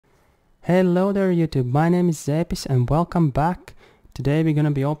Hello there YouTube, my name is Zepis and welcome back. Today we're gonna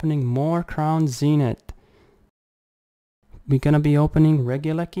be opening more Crown Zenith. We're gonna be opening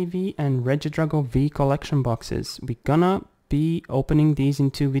Regieleki V and Regidrago V collection boxes. We're gonna be opening these in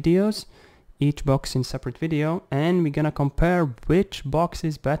two videos, each box in separate video, and we're gonna compare which box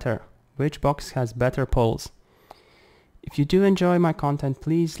is better, which box has better pulls. If you do enjoy my content,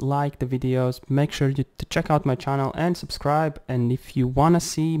 please like the videos, make sure to check out my channel and subscribe. And if you want to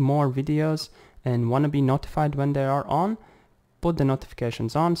see more videos and want to be notified when they are on, put the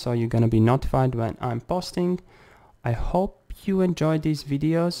notifications on so you're going to be notified when I'm posting. I hope you enjoy these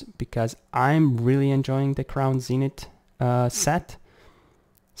videos because I'm really enjoying the Crown Zenith set.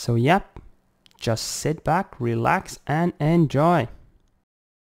 So yep, just sit back, relax and enjoy.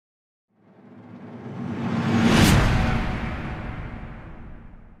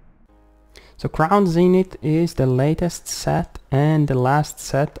 So Crown Zenith is the latest set and the last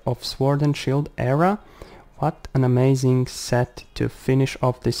set of Sword and Shield era. What an amazing set to finish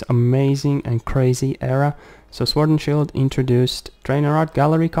off this amazing and crazy era. So Sword and Shield introduced Trainer Art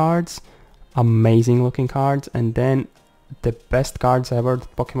Gallery cards, amazing looking cards, and then the best cards ever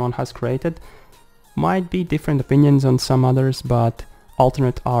that Pokemon has created. Might be different opinions on some others, but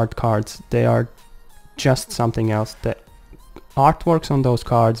alternate art cards, they are just something else. The artworks on those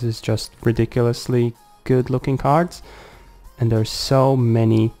cards is just ridiculously good looking cards, and there's so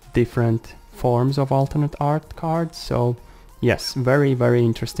many different forms of alternate art cards. So yes, very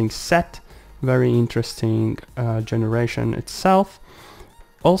interesting set, very interesting generation itself.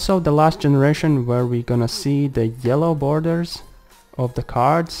 Also the last generation where we're gonna see the yellow borders of the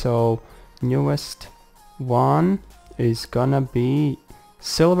cards. So newest one is gonna be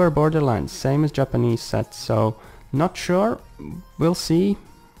silver borderlines, same as Japanese set. So not sure, we'll see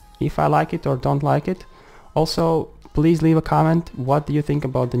if I like it or don't like it. Also, please leave a comment, what do you think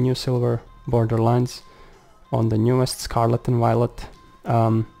about the new silver borderlines on the newest Scarlet and Violet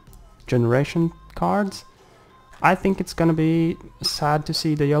generation cards. I think it's gonna be sad to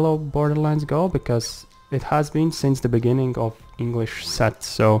see the yellow borderlines go because it has been since the beginning of English sets,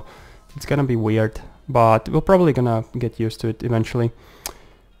 so it's gonna be weird, but we're probably gonna get used to it eventually.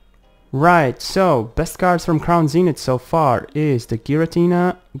 Right, so best cards from Crown Zenith so far is the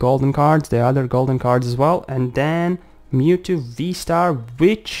Giratina golden cards, the other golden cards as well, and then Mewtwo Vstar,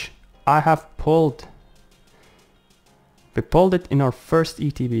 which I have pulled. We pulled it in our first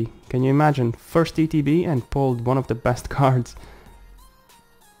ETB. Can you imagine? First ETB and pulled one of the best cards.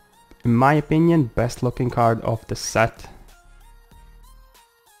 In my opinion, best looking card of the set.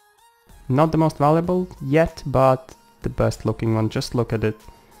 Not the most valuable yet, but the best looking one. Just look at it.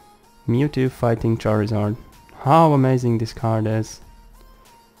 Mewtwo fighting Charizard. How amazing this card is.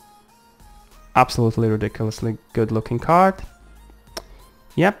 Absolutely ridiculously good looking card.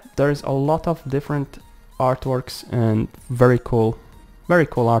 Yep, there's a lot of different artworks and very cool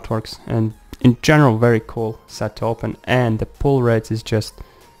artworks, and in general very cool set to open, and the pull rates is just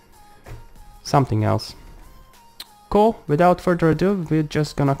something else. Cool, without further ado, we're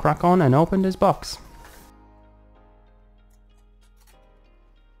just gonna crack on and open this box.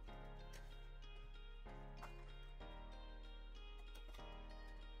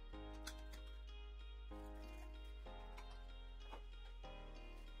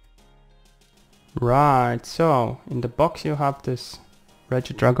 Right, so in the box you have this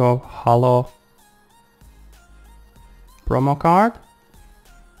Regidrago Holo promo card,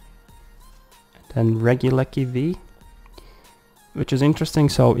 and then Regieleki V, which is interesting.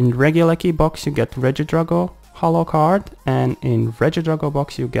 So in Regieleki box you get Regidrago Holo card, and in Regidrago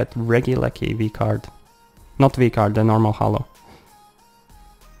box you get Regieleki V card. Not V card, the normal Holo,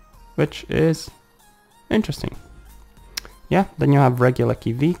 which is interesting. Yeah, then you have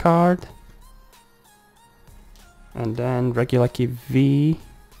Regieleki V card, and then Regieleki V,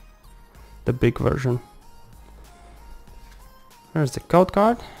 the big version. There's the code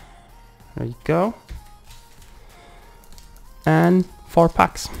card. There you go. And 4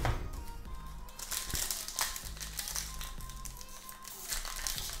 packs.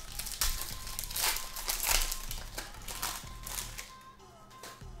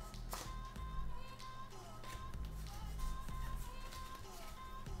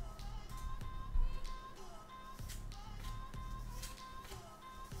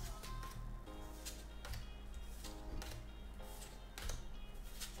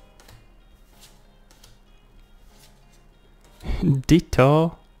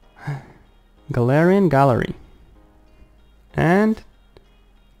 Ditto Galarian Gallery and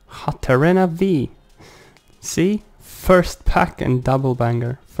Haterena V. See, first pack and double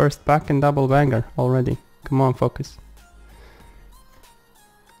banger. First pack and double banger already. Come on, focus.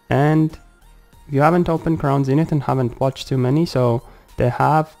 And if you haven't opened Crown Zenith and haven't watched too many, so they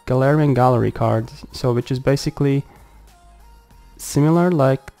have Galarian Gallery cards, so which is basically similar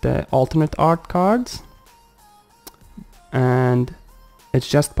like the alternate art cards, and it's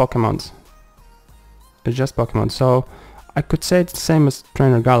just Pokemons. It's just Pokemon. So I could say it's the same as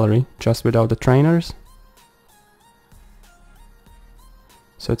Trainer Gallery, just without the trainers.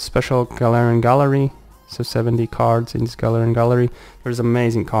 So it's special Galarian Gallery, so 70 cards in this Galarian Gallery. There's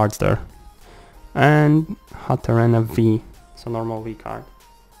amazing cards there. And Haterena V, so normal V card.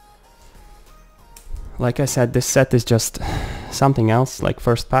 Like I said, this set is just something else, like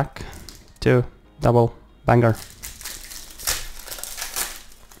first pack, 2 double banger.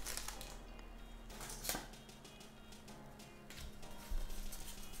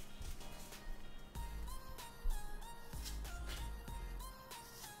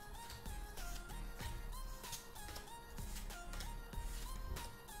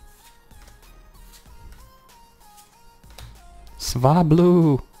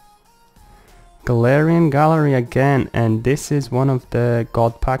 Swablu! Galarian Gallery again, and this is one of the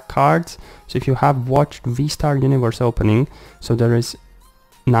God Pack cards. So if you have watched Vstar Universe Opening, so there is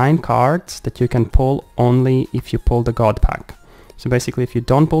 9 cards that you can pull only if you pull the God Pack. So basically if you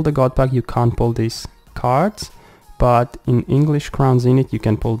don't pull the God Pack, you can't pull these cards, but in English Crown Zenith you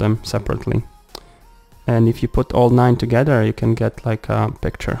can pull them separately. And if you put all 9 together, you can get like a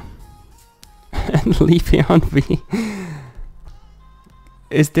picture. And Leafeon V.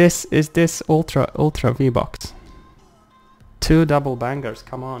 Is this ultra V box? 2 double bangers,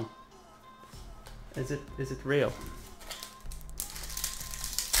 come on. Is it real?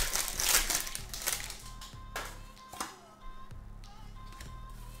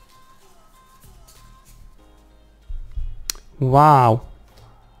 Wow.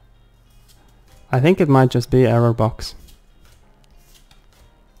 I think it might just be error box.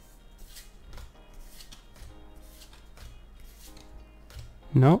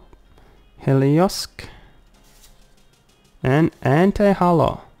 No. Heliosc. And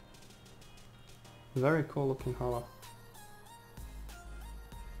anti-holo. Very cool looking holo.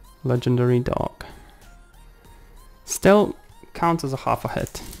 Legendary dog. Still counts as a half a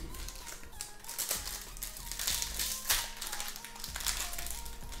hit.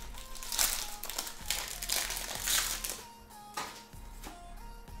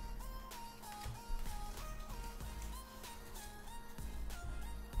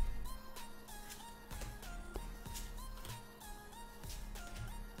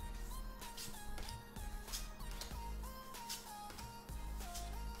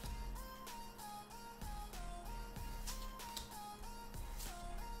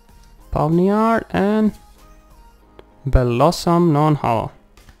 Pawniard and Bellossom non-holo.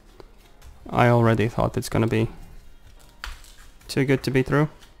 I already thought it's gonna be too good to be true.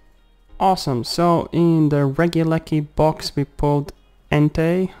 Awesome, so in the Regieleki box we pulled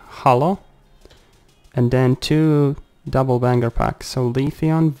Entei, holo, and then 2 double banger packs. So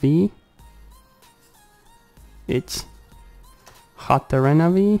Leafeon V, it's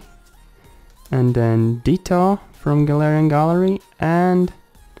Haterena V, and then Ditto from Galarian Gallery, and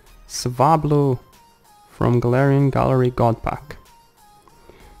Swablu from Galarian Gallery God Pack.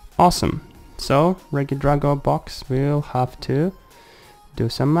 Awesome. So Regidrago box will have to do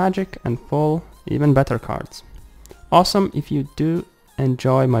some magic and pull even better cards. Awesome. If you do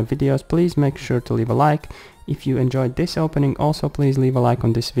enjoy my videos, please make sure to leave a like. If you enjoyed this opening, also please leave a like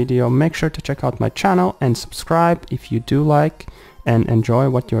on this video. Make sure to check out my channel and subscribe if you do like and enjoy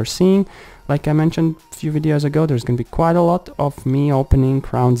what you're seeing. Like I mentioned a few videos ago, there's gonna be quite a lot of me opening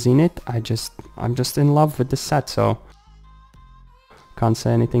Crown Zenith. I'm just in love with the set, so can't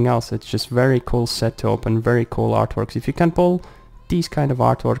say anything else. It's just very cool set to open, very cool artworks. If you can pull these kind of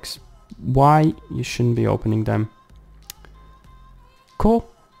artworks, why you shouldn't be opening them? Cool.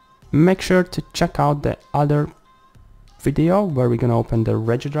 Make sure to check out the other video where we're gonna open the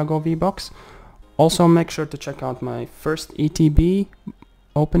Regidrago V box. Also make sure to check out my first ETB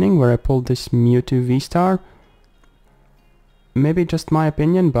opening where I pulled this Mewtwo Vstar. Maybe just my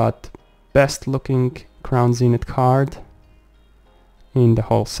opinion, but best looking Crown Zenith card in the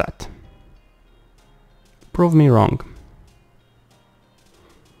whole set. Prove me wrong.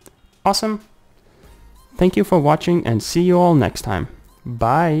 Awesome. Thank you for watching and see you all next time.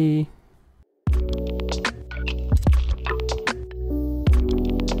 Bye.